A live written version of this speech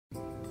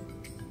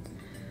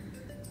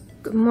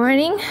Good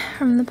morning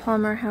from the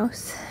Palmer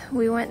House.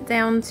 We went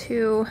down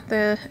to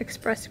the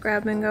Express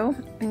Grab and Go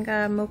and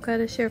got a mocha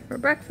to share for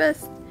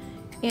breakfast,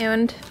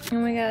 and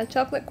we got a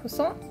chocolate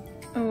croissant,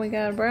 and we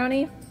got a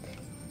brownie,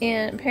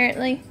 and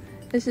apparently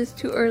it's just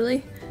too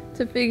early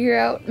to figure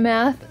out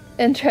math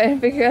and try and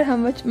figure out how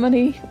much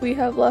money we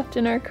have left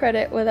in our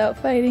credit without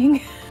fighting.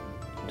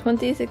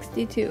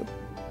 $20.62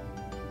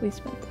 we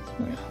spent this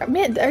morning.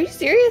 Man, are you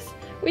serious?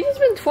 We just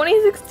spent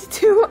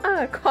 $20.62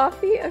 on a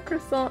coffee, a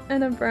croissant,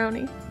 and a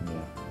brownie. Yeah.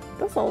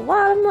 That's a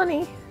lot of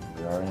money.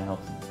 We are in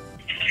Hilton.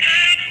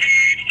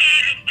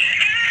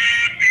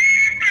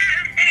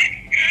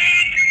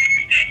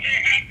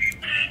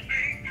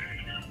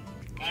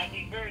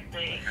 Happy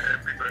birthday.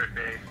 Happy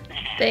birthday.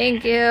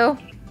 Thank you.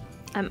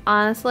 I'm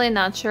honestly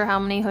not sure how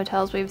many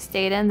hotels we've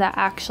stayed in that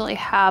actually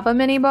have a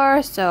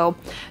minibar, so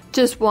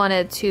just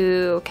wanted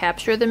to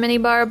capture the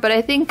minibar, but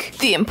I think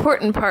the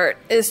important part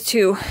is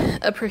to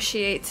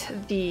appreciate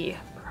the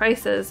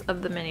prices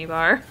of the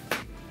minibar.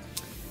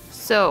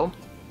 So,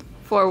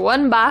 for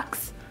one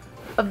box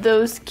of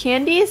those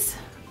candies,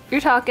 you're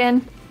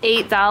talking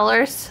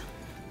 $8.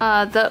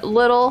 The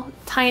little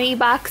tiny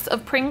box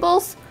of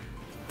Pringles,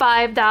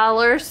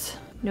 $5.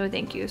 No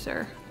thank you,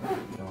 sir.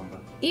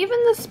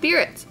 Even the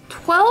spirits,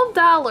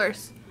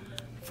 $12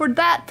 for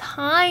that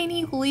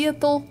tiny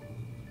little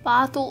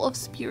bottle of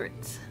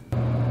spirits.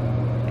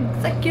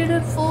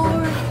 Executive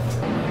 4.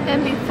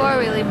 And before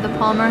we leave the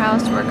Palmer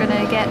House, we're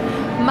gonna get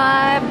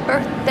my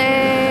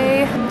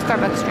birthday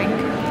Starbucks drink.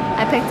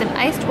 I picked an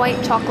iced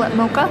white chocolate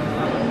mocha.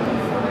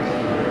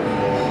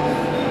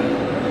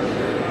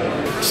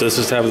 So this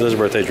is Tabitha's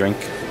birthday drink,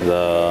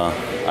 the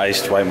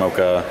iced white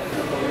mocha.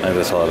 I think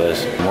that's all it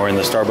is. We're in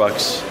the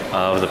Starbucks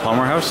of the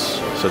Palmer House.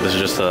 So this is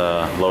just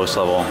the lowest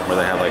level where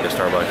they have like a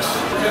Starbucks.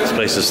 This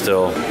place is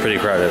still pretty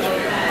crowded.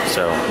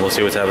 So we'll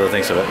see what Tabitha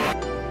thinks of it.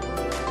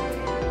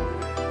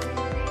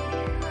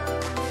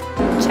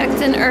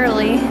 Checked in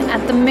early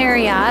at the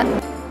Marriott.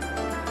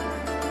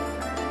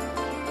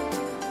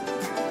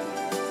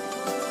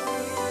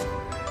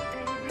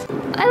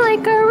 I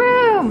like our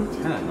room. It's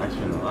kind of nicer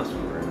than the last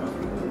one,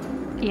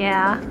 right?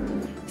 Yeah,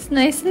 it's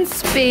nice and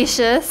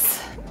spacious.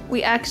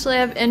 We actually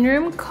have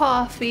in-room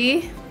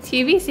coffee.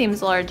 TV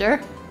seems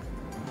larger.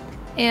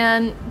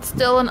 And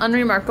still an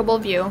unremarkable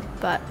view,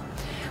 but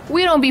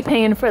we don't be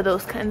paying for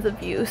those kinds of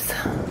views.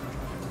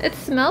 It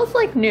smells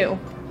like new.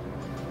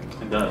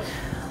 It does.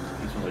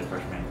 It smells like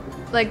fresh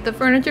paint. Like the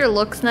furniture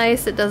looks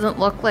nice. It doesn't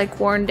look like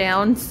worn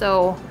down.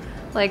 So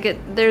like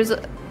there's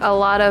a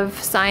lot of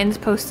signs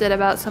posted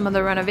about some of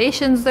the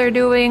renovations they're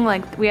doing.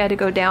 Like we had to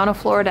go down a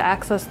floor to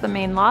access the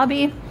main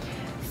lobby.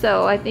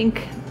 So I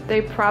think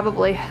they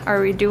probably are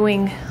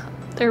redoing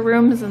their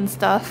rooms and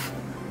stuff.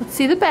 Let's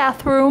see the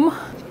bathroom.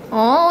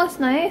 Oh, it's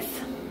nice.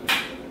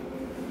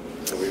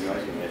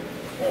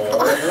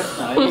 Oh, that's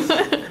nice.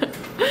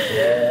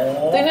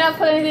 Yeah. Do not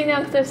put anything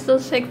downstairs, still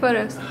take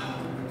photos.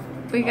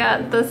 We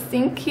got the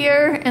sink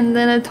here and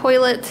then a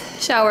toilet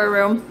shower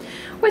room,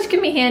 which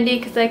can be handy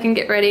because I can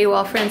get ready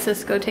while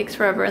Francisco takes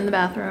forever in the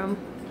bathroom.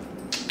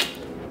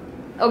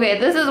 Okay,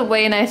 this is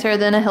way nicer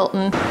than a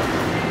Hilton.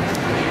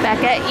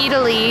 Back at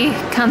Eataly,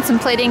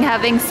 contemplating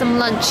having some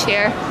lunch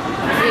here.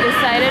 We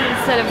decided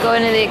instead of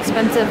going to the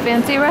expensive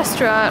fancy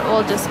restaurant,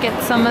 we'll just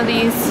get some of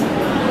these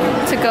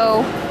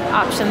to-go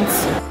options.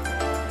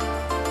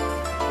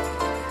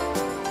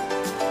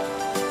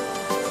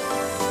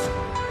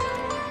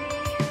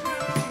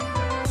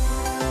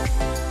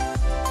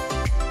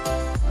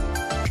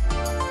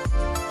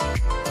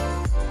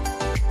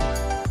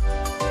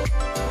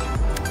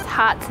 It's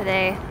hot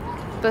today.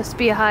 It's supposed to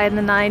be a high in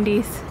the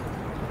 90s.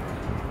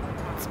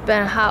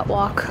 Been a hot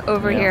walk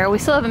over here. We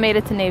still haven't made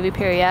it to Navy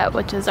Pier yet,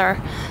 which is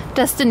our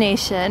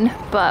destination,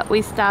 but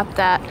we stopped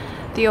at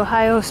the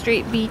Ohio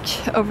Street Beach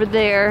over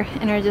there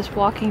and are just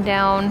walking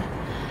down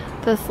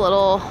this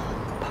little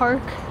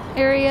park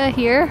area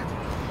here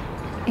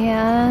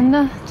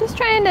and just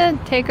trying to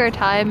take our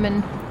time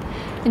and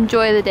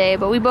enjoy the day,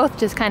 but we both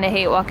just kind of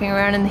hate walking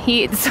around in the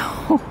heat,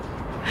 so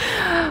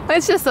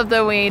it's just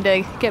something we need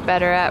to get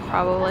better at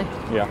probably.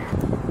 Yeah.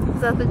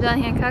 Is that the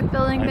John Hancock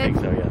building, babe? I think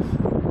so, yes.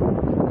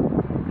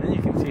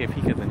 See a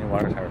peek at the new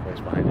water tower place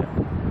behind it.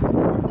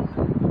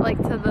 Like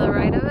to the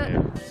right of it?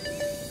 Yeah.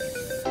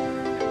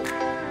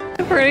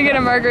 We're gonna get a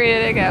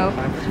margarita to go.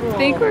 I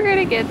think we're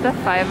gonna get the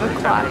 5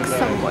 o'clock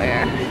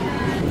somewhere.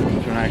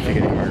 We're not actually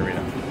getting a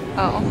margarita.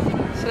 Oh.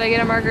 Should I get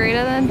a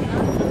margarita then?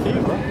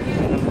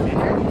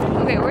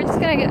 Okay, we're just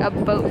gonna get a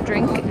boat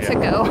drink to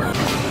go.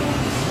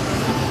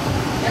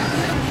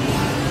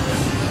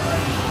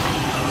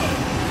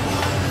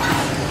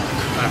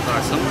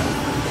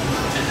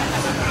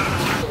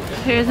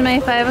 Here's my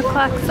 5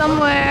 o'clock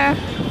somewhere.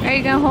 Are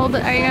you gonna hold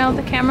it? Are you gonna hold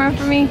the camera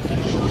for me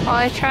while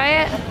I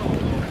try it?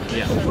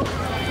 Yeah.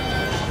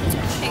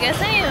 I guess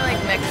I need to like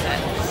mix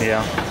it.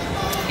 Yeah.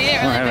 He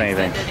didn't really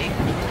mix it, did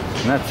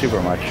he? Not super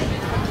much.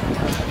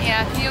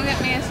 Yeah, can you get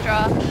me a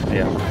straw?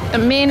 Yeah. It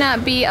may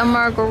not be a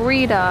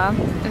margarita,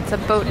 it's a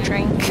boat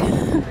drink.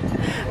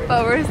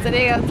 But we're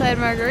sitting outside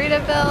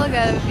Margaritaville,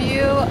 got a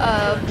view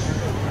of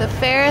the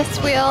Ferris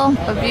wheel,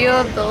 a view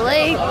of the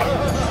lake.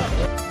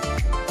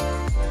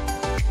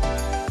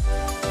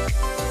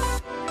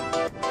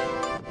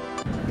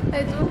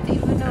 I don't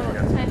even know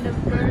what kind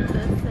of bird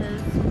this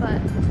is, but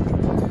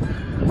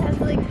he has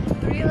like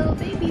 3 little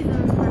babies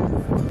in the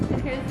nest.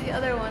 And here's the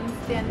other one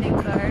standing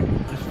guard.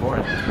 Just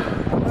 4.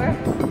 4.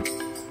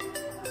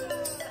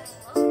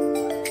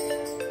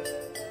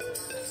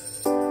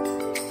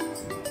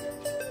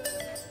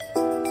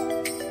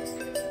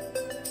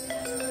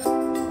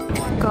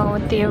 Go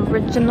with the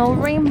original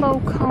rainbow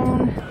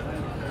cone. Here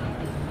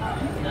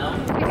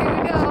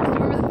we go.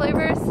 Remember the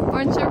flavors?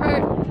 Orange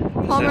sherbet,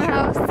 Palmer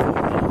House.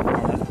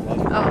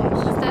 Oh,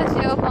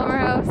 pistachio, Palmer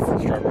House.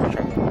 Strawberry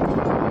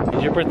chocolate.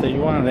 It's your birthday. You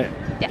wanted it.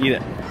 Yeah. Eat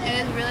it. It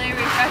is really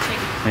refreshing.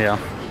 Yeah.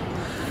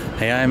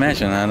 Hey, I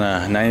imagine on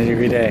a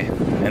 90-degree day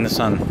in the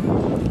sun.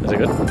 Is it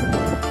good?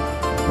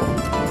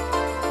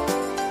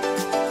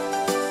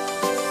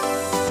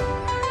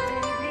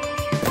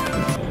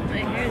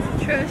 My hair is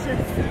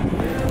atrocious.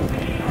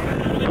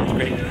 That's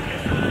great.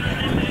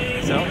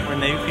 So, we're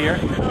Navy Pier.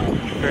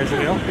 Ferris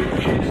wheel.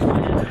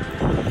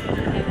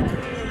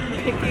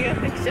 Taking a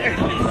picture.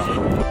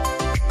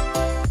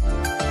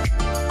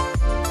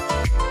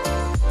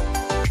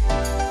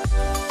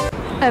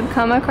 I've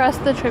come across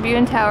the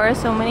Tribune Tower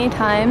so many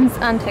times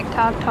on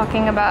TikTok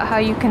talking about how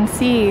you can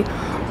see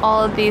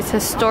all of these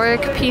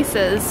historic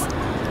pieces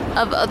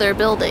of other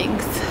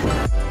buildings.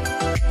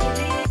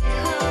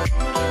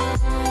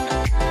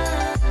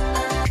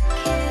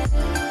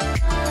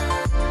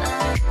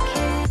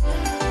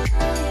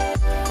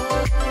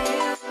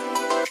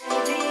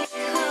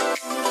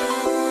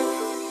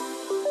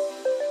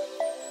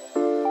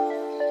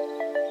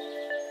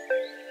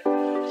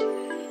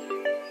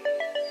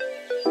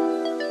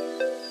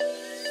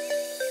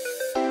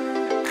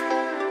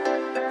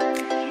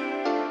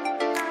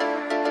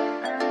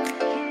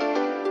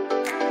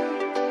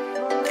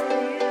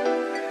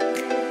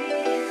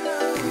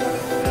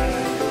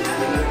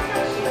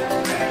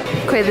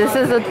 Okay, this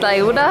is a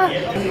tayuda.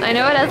 I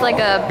know it has like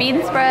a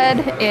bean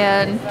spread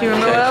and do you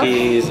remember what else?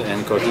 Cheese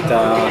and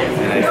cotita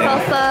and I think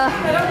Salsa.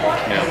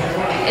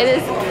 yeah. It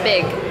is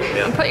big.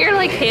 Yeah. Put your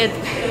like hand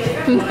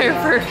in there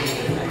for.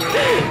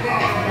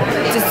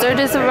 Dessert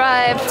has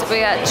arrived.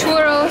 We got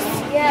churros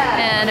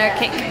and our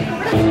cake.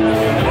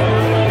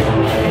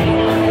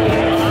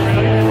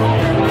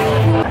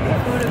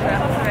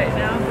 Photographs right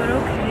now, but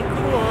okay,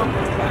 cool.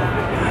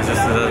 This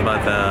is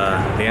about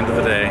the end of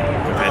the day.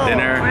 We've had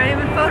dinner. We're not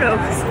even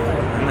photos.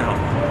 No.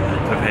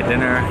 We've had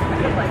dinner.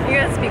 You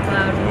gotta speak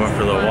loud. We went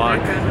for a little walk.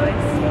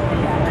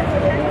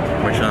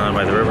 We're chilling out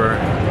by the river.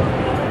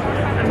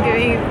 I'm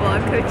giving you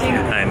vlog coaching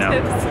I know.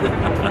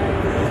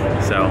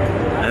 tips. So,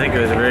 I think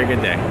it was a very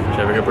good day. Did you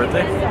have a good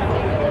birthday?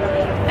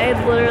 I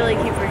literally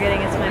keep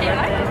forgetting it's my birthday.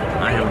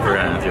 I haven't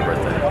forgotten it's your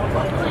birthday.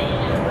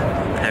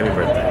 Happy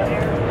birthday.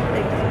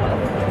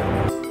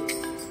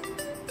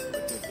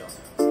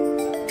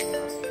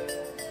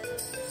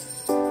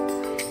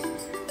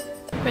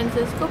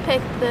 Francisco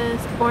picked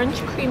this orange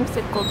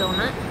creamsicle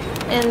donut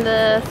and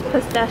this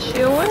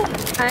pistachio one.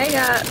 I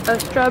got a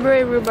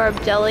strawberry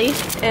rhubarb jelly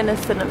and a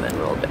cinnamon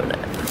roll donut.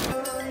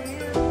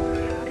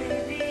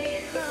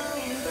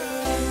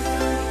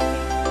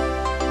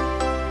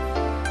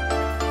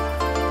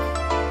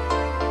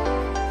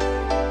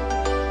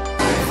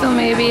 So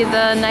maybe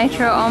the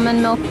nitro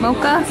almond milk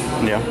mocha?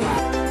 Yeah.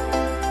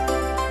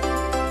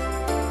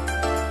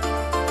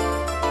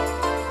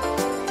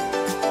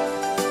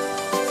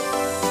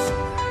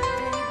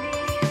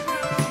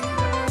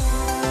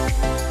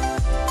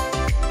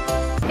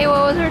 Hey,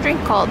 what was our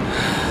drink called?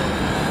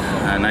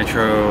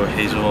 Nitro,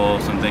 hazel,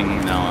 something.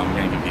 No, I'm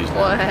getting confused.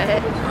 What?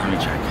 Let me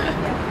check.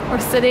 We're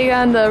sitting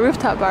on the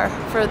rooftop bar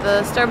for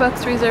the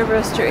Starbucks Reserve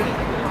Roastery.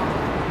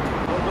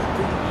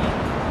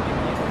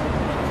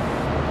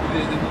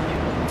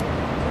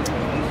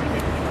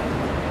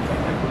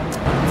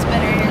 It's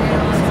better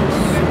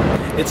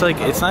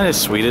here. It's not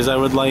as sweet as I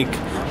would like,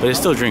 but it's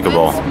still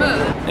drinkable. It's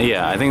smooth.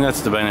 Yeah, I think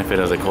that's the benefit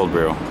of the cold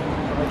brew.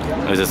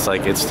 Is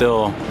it's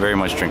still very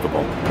much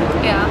drinkable.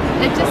 Yeah,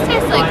 it just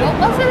tastes like,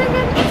 what was it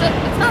again?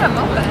 It's not a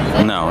mocha,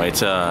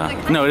 is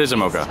it? No, it is a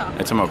mocha.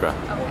 It's a mocha.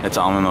 Okay. It's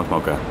almond milk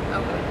mocha.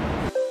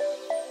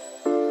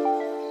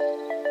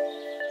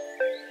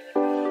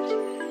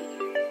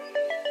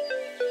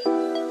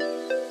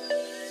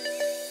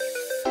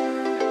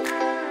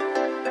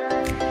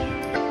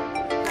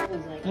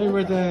 Happy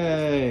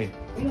birthday!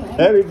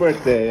 Happy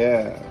birthday,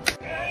 yeah.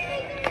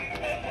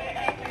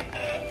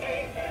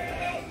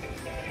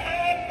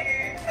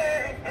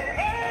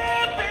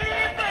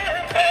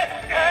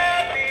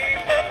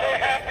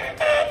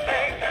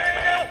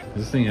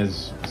 This thing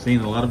has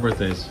seen a lot of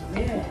birthdays.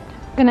 I'm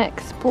gonna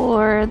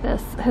explore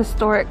this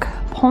historic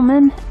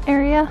Pullman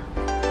area.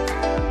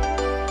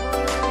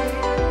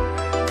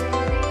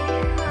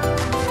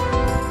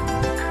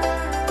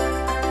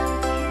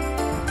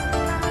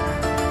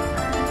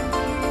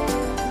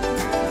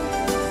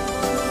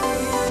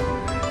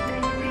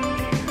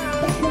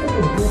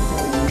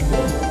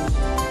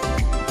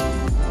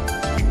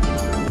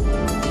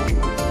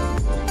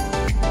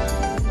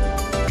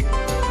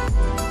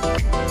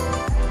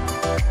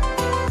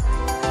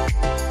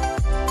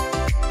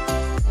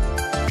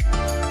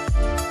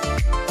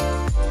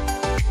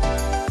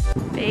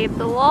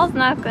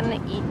 not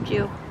gonna eat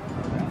you.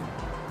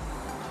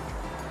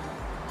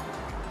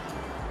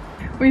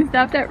 We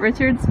stopped at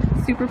Richard's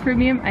Super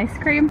Premium Ice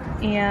Cream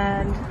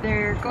and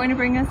they're going to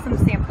bring us some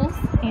samples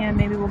and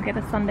maybe we'll get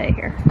a sundae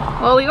here.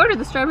 Well, we ordered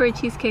the strawberry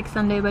cheesecake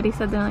sundae, but he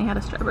said they only had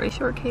a strawberry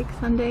shortcake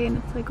sundae and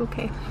it's like,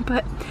 okay.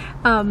 But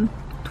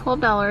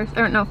 $12,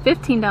 or no,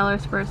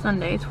 $15 for a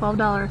sundae,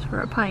 $12 for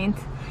a pint.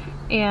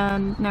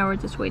 And now we're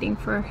just waiting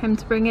for him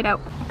to bring it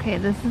out. Okay,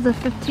 this is a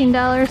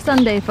 $15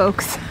 sundae,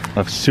 folks.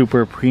 Of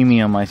super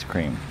premium ice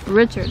cream.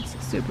 Richard's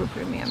Super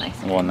Premium Ice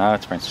Cream. Well, now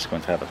it's Francisco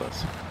and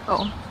Tabitha's.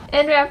 Oh.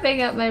 And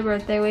wrapping up my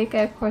birthday week, I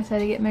of course had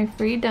to get my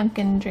free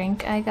Dunkin'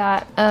 drink. I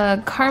got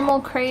a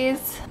caramel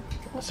craze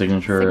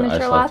Signature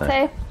iced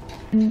latte.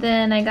 And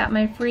then I got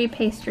my free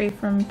pastry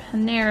from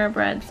Panera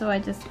Bread, so I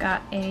just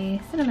got a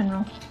cinnamon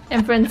roll.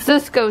 And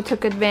Francisco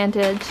took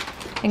advantage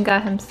and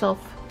got himself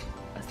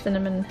a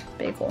cinnamon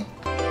bagel.